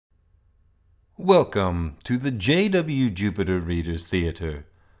Welcome to the J.W. Jupiter Readers Theatre,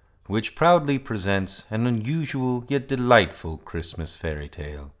 which proudly presents an unusual yet delightful Christmas fairy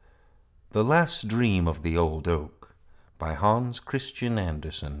tale, The Last Dream of the Old Oak, by Hans Christian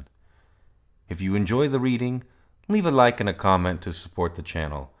Andersen. If you enjoy the reading, leave a like and a comment to support the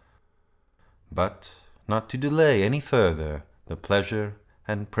channel. But not to delay any further the pleasure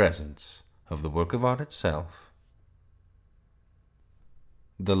and presence of the work of art itself.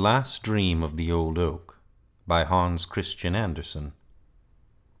 The Last Dream of the Old Oak, by Hans Christian Andersen.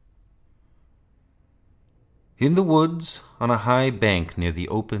 In the woods, on a high bank near the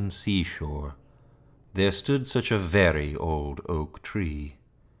open seashore, there stood such a very old oak tree.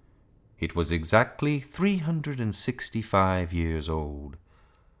 It was exactly 365 years old,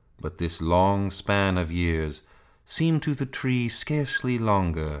 but this long span of years seemed to the tree scarcely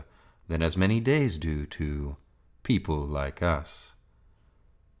longer than as many days do to people like us.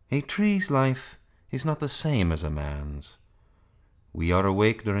 A tree's life is not the same as a man's. We are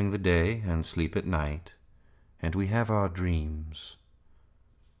awake during the day and sleep at night, and we have our dreams.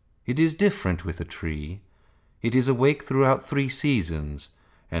 It is different with a tree. It is awake throughout 3 seasons,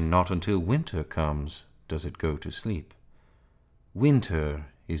 and not until winter comes does it go to sleep. Winter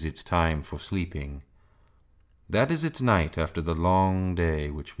is its time for sleeping. That is its night after the long day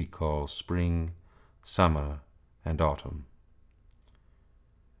which we call spring, summer, and autumn.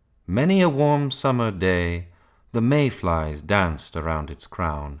 Many a warm summer day the mayflies danced around its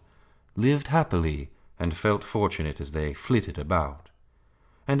crown, lived happily, and felt fortunate as they flitted about.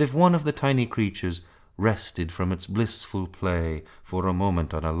 And if one of the tiny creatures rested from its blissful play for a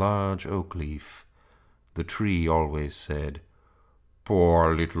moment on a large oak leaf, the tree always said,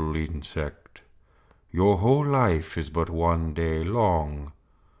 "Poor little insect, your whole life is but 1 day long.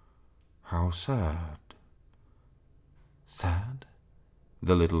 How sad!" "Sad?"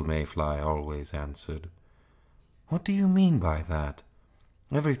 the little mayfly always answered. "What do you mean by that?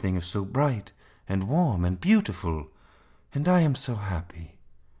 Everything is so bright and warm and beautiful, and I am so happy."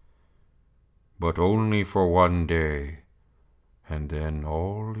 "But only for 1 day, and then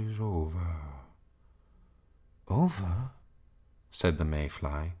all is over." "Over?" said the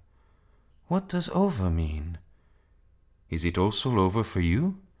mayfly. "What does over mean? Is it also over for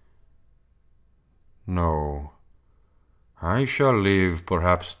you?" "No. I shall live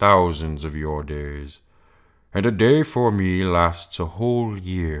perhaps thousands of your days, and a day for me lasts a whole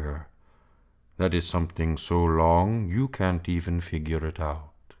year. That is something so long you can't even figure it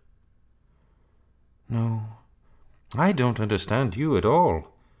out." "No, I don't understand you at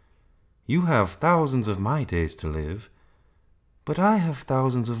all. You have thousands of my days to live, but I have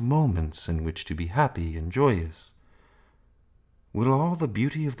thousands of moments in which to be happy and joyous. Will all the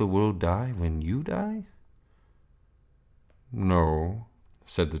beauty of the world die when you die?" "No,"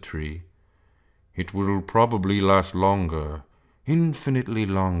 said the tree. "It will probably last longer, infinitely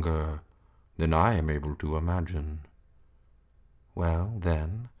longer, than I am able to imagine." "Well,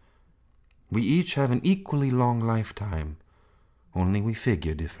 then, we each have an equally long lifetime, only we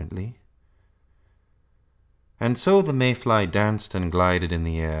figure differently." And so the mayfly danced and glided in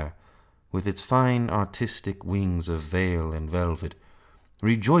the air, with its fine artistic wings of veil and velvet,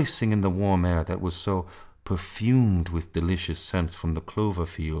 rejoicing in the warm air that was so perfumed with delicious scents from the clover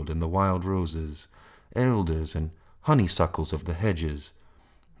field and the wild roses, elders, and honeysuckles of the hedges,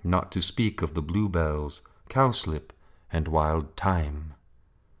 not to speak of the bluebells, cowslip, and wild thyme.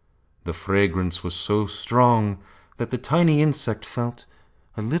 The fragrance was so strong that the tiny insect felt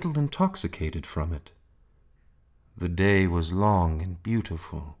a little intoxicated from it. The day was long and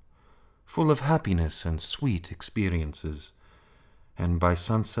beautiful, full of happiness and sweet experiences, and by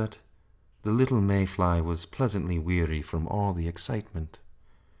sunset the little mayfly was pleasantly weary from all the excitement.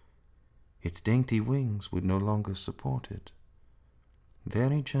 Its dainty wings would no longer support it.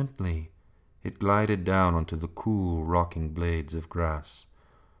 Very gently it glided down onto the cool, rocking blades of grass,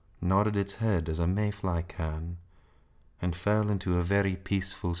 nodded its head as a mayfly can, and fell into a very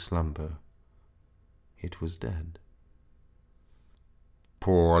peaceful slumber. It was dead.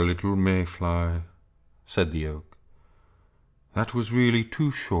 "Poor little mayfly," said the oak. "That was really too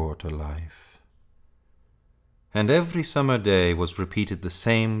short a life." And every summer day was repeated the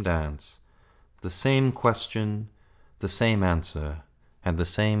same dance, the same question, the same answer, and the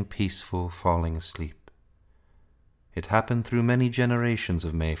same peaceful falling asleep. It happened through many generations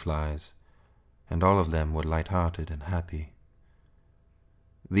of mayflies, and all of them were light-hearted and happy.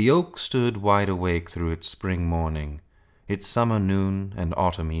 The oak stood wide awake through its spring morning, its summer noon and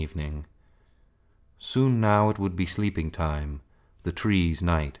autumn evening. Soon now it would be sleeping time, the tree's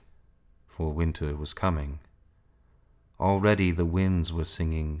night, for winter was coming. Already the winds were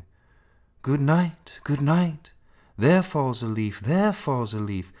singing, Good night, good night. There falls a leaf, there falls a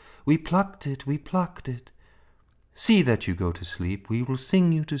leaf. We plucked it, we plucked it. See that you go to sleep. We will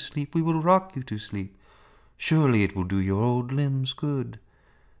sing you to sleep. We will rock you to sleep. Surely it will do your old limbs good.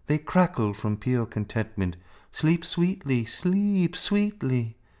 They crackle from pure contentment. Sleep sweetly, sleep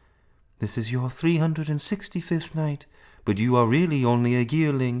sweetly. This is your 365th night, but you are really only a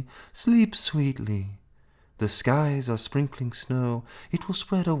yearling. Sleep sweetly. The skies are sprinkling snow. It will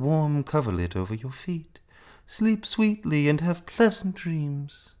spread a warm coverlet over your feet. Sleep sweetly and have pleasant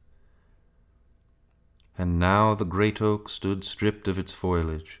dreams. And now the great oak stood stripped of its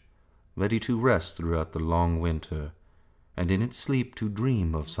foliage, ready to rest throughout the long winter, and in its sleep to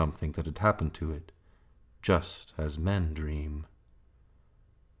dream of something that had happened to it, just as men dream.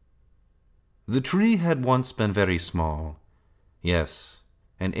 The tree had once been very small. Yes,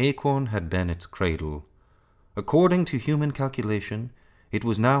 an acorn had been its cradle. According to human calculation, it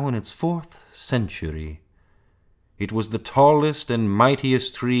was now in its 4th century. It was the tallest and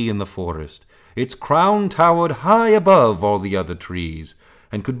mightiest tree in the forest. Its crown towered high above all the other trees,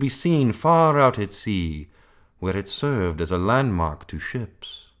 and could be seen far out at sea, where it served as a landmark to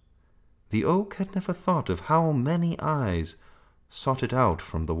ships. The oak had never thought of how many eyes sought it out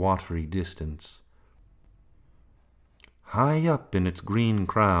from the watery distance. High up in its green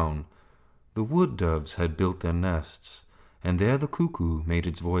crown, the wood doves had built their nests, and there the cuckoo made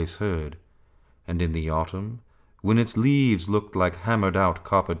its voice heard, and in the autumn, when its leaves looked like hammered-out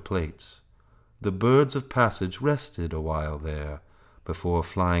coppered plates, the birds of passage rested a while there before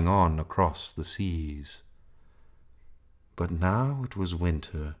flying on across the seas. But now it was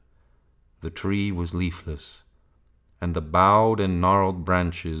winter. The tree was leafless, and the bowed and gnarled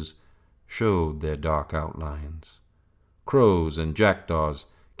branches showed their dark outlines. Crows and jackdaws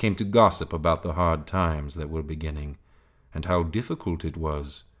came to gossip about the hard times that were beginning, and how difficult it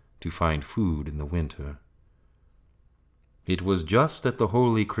was to find food in the winter. It was just at the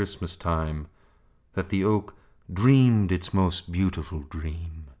holy Christmas time that the oak dreamed its most beautiful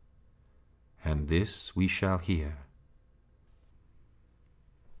dream, and this we shall hear.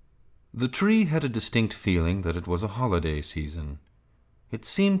 The tree had a distinct feeling that it was a holiday season. It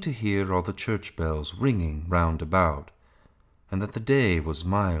seemed to hear all the church bells ringing round about, and that the day was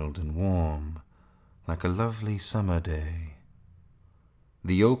mild and warm, like a lovely summer day.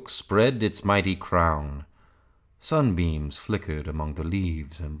 The oak spread its mighty crown. Sunbeams flickered among the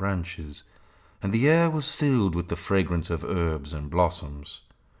leaves and branches, and the air was filled with the fragrance of herbs and blossoms.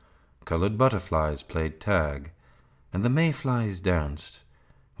 Colored butterflies played tag, and the mayflies danced,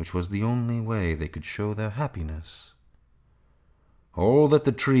 which was the only way they could show their happiness. All that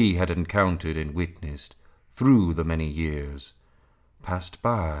the tree had encountered and witnessed through the many years passed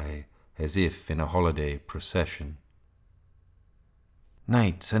by as if in a holiday procession.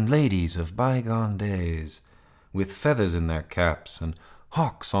 Knights and ladies of bygone days, with feathers in their caps and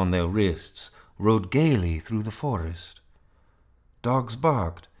hawks on their wrists, rode gaily through the forest. Dogs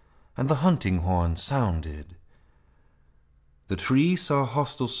barked, and the hunting horn sounded. The tree saw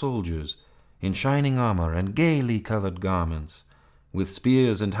hostile soldiers in shining armor and gaily colored garments, with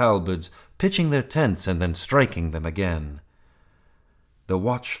spears and halberds, pitching their tents and then striking them again. The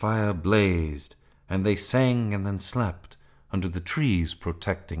watchfire blazed, and they sang and then slept under the tree's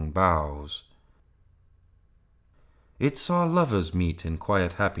protecting boughs. It saw lovers meet in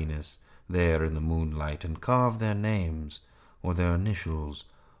quiet happiness there in the moonlight and carve their names or their initials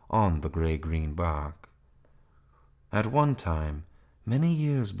on the gray-green bark. At one time, many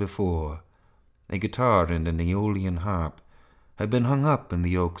years before, a guitar and an Aeolian harp had been hung up in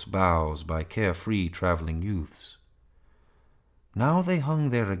the oak's boughs by carefree traveling youths. Now they hung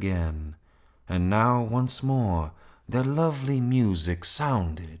there again, and now once more their lovely music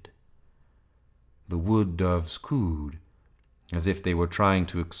sounded. The wood doves cooed, as if they were trying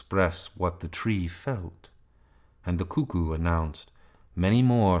to express what the tree felt, and the cuckoo announced many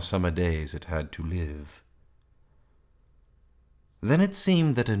more summer days it had to live. Then it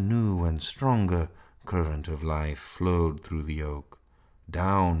seemed that a new and stronger current of life flowed through the oak,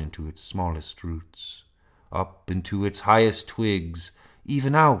 down into its smallest roots, up into its highest twigs,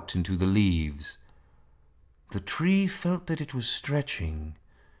 even out into the leaves. The tree felt that it was stretching.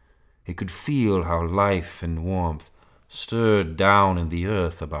 It could feel how life and warmth stirred down in the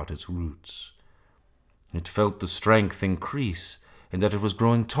earth about its roots. It felt the strength increase, and that it was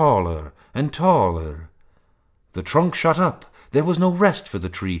growing taller and taller. The trunk shot up. There was no rest for the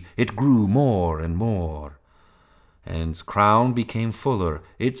tree. It grew more and more. And its crown became fuller.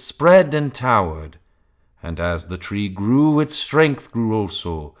 It spread and towered. And as the tree grew, its strength grew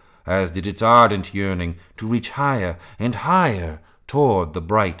also, as did its ardent yearning to reach higher and higher toward the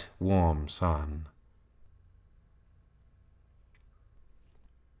bright, warm sun.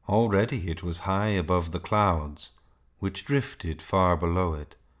 Already it was high above the clouds, which drifted far below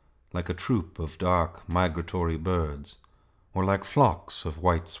it, like a troop of dark migratory birds, or like flocks of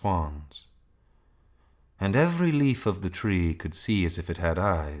white swans. And every leaf of the tree could see as if it had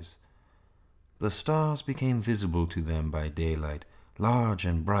eyes. The stars became visible to them by daylight, large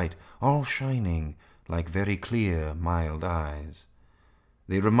and bright, all shining like very clear, mild eyes.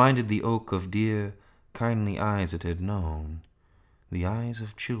 They reminded the oak of dear, kindly eyes it had known, the eyes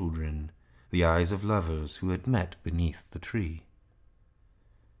of children, the eyes of lovers who had met beneath the tree.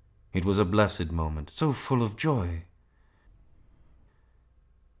 It was a blessed moment, so full of joy.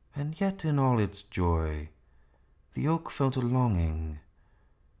 And yet in all its joy, the oak felt a longing,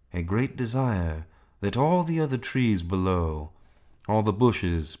 a great desire that all the other trees below, all the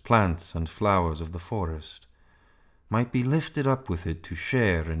bushes, plants, and flowers of the forest, might be lifted up with it to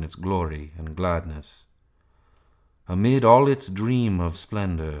share in its glory and gladness. Amid all its dream of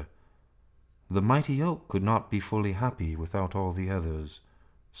splendor, the mighty oak could not be fully happy without all the others,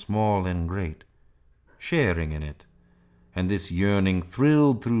 small and great, sharing in it, and this yearning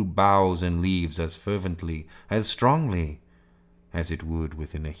thrilled through boughs and leaves as fervently, as strongly, as it would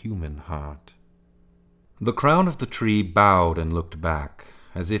within a human heart. The crown of the tree bowed and looked back,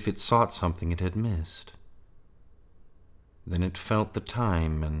 as if it sought something it had missed. Then it felt the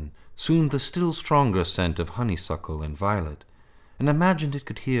thyme, and soon the still stronger scent of honeysuckle and violet, and imagined it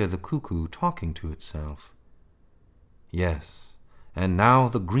could hear the cuckoo talking to itself. Yes, and now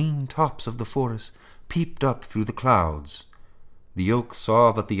the green tops of the forest peeped up through the clouds. The oak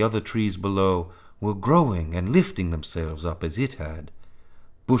saw that the other trees below were growing and lifting themselves up as it had.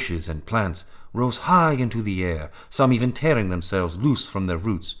 Bushes and plants rose high into the air, some even tearing themselves loose from their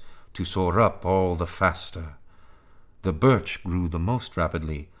roots to soar up all the faster. The birch grew the most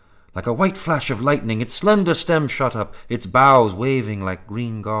rapidly. Like a white flash of lightning, its slender stem shot up, its boughs waving like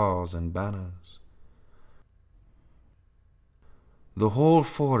green gauze and banners. The whole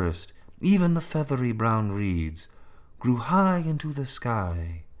forest, even the feathery brown reeds, grew high into the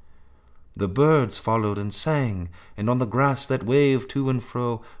sky. The birds followed and sang, and on the grass that waved to and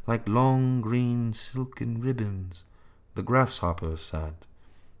fro like long green silken ribbons, the grasshopper sat,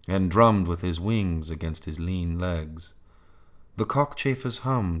 and drummed with his wings against his lean legs. The cockchafers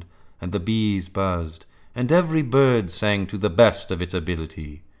hummed, and the bees buzzed, and every bird sang to the best of its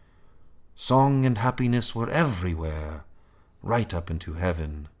ability. Song and happiness were everywhere, right up into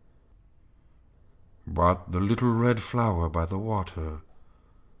heaven. But the little red flower by the water,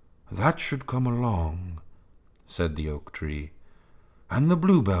 that should come along, said the oak tree, and the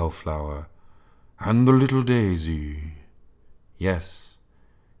bluebell flower, and the little daisy. Yes,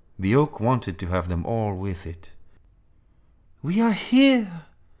 the oak wanted to have them all with it. "We are here!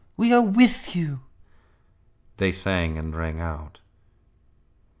 We are with you!" they sang and rang out.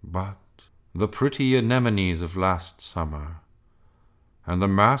 But the pretty anemones of last summer, and the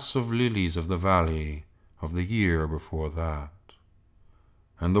mass of lilies of the valley of the year before that,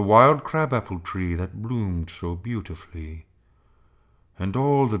 and the wild crabapple tree that bloomed so beautifully, and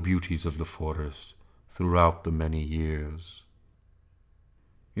all the beauties of the forest throughout the many years.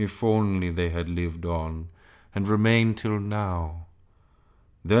 If only they had lived on and remained till now,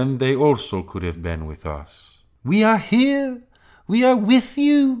 then they also could have been with us. "We are here! We are with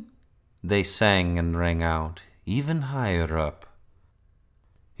you!" they sang and rang out, even higher up.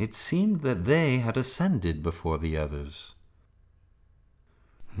 It seemed that they had ascended before the others.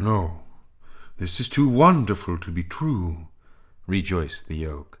 "No, this is too wonderful to be true," rejoiced the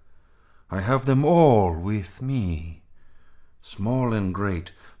oak. "I have them all with me. Small and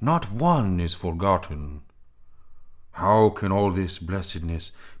great, not one is forgotten. How can all this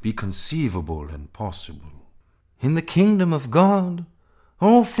blessedness be conceivable and possible?" "In the kingdom of God,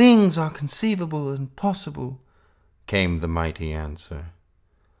 all things are conceivable and possible," came the mighty answer.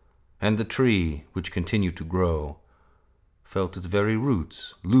 And the tree, which continued to grow, felt its very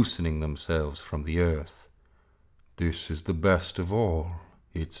roots loosening themselves from the earth. "This is the best of all,"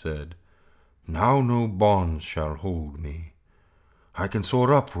 it said. "Now no bonds shall hold me. I can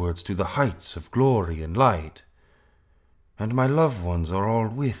soar upwards to the heights of glory and light. And my loved ones are all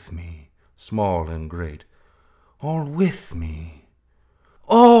with me, small and great, all with me.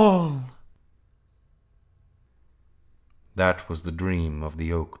 All!" That was the dream of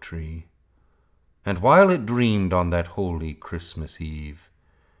the oak tree. And while it dreamed on that holy Christmas Eve,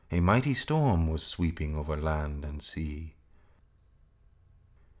 a mighty storm was sweeping over land and sea.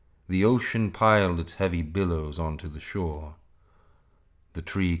 The ocean piled its heavy billows onto the shore. The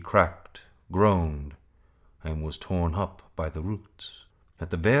tree cracked, groaned, and was torn up by the roots, at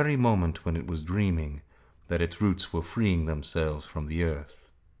the very moment when it was dreaming that its roots were freeing themselves from the earth.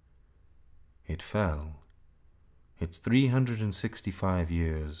 It fell. Its 365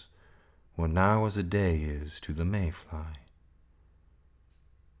 years were now as a day is to the mayfly.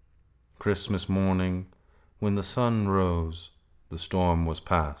 Christmas morning, when the sun rose, the storm was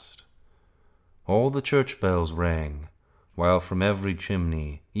past. All the church bells rang, while from every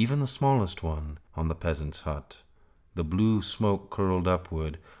chimney, even the smallest one on the peasant's hut, the blue smoke curled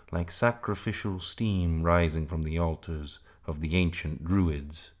upward like sacrificial steam rising from the altars of the ancient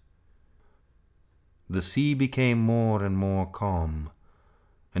Druids. The sea became more and more calm,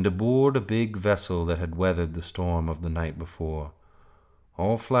 and aboard a big vessel that had weathered the storm of the night before,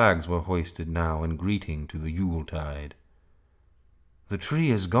 all flags were hoisted now in greeting to the Yuletide. "The tree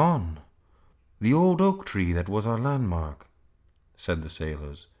is gone, the old oak tree that was our landmark," said the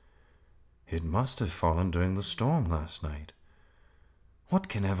sailors. "It must have fallen during the storm last night. What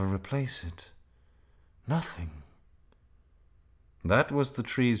can ever replace it? Nothing." That was the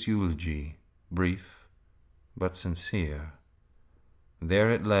tree's eulogy, brief but sincere.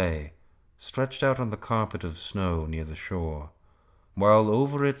 There it lay, stretched out on the carpet of snow near the shore, while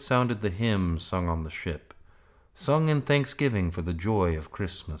over it sounded the hymn sung on the ship, sung in thanksgiving for the joy of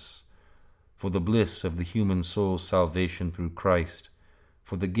Christmas, for the bliss of the human soul's salvation through Christ,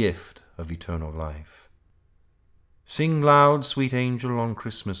 for the gift of eternal life. "Sing loud, sweet angel, on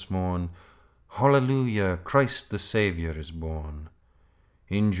Christmas morn, Hallelujah, Christ the Saviour is born.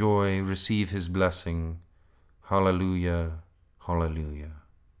 In joy receive his blessing, Hallelujah, Hallelujah."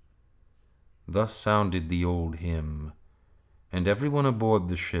 Thus sounded the old hymn, and everyone aboard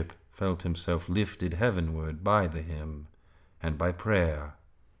the ship felt himself lifted heavenward by the hymn and by prayer,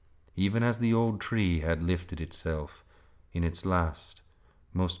 even as the old tree had lifted itself in its last,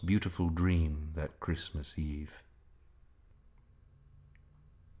 most beautiful dream that Christmas Eve.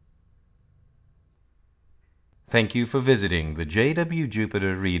 Thank you for visiting the J.W.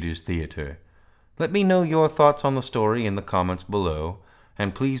 Jupiter Readers Theater. Let me know your thoughts on the story in the comments below,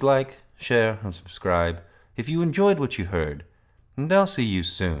 and please like, share, and subscribe if you enjoyed what you heard. And I'll see you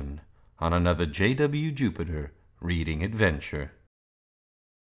soon on another J.W. Jupiter reading adventure.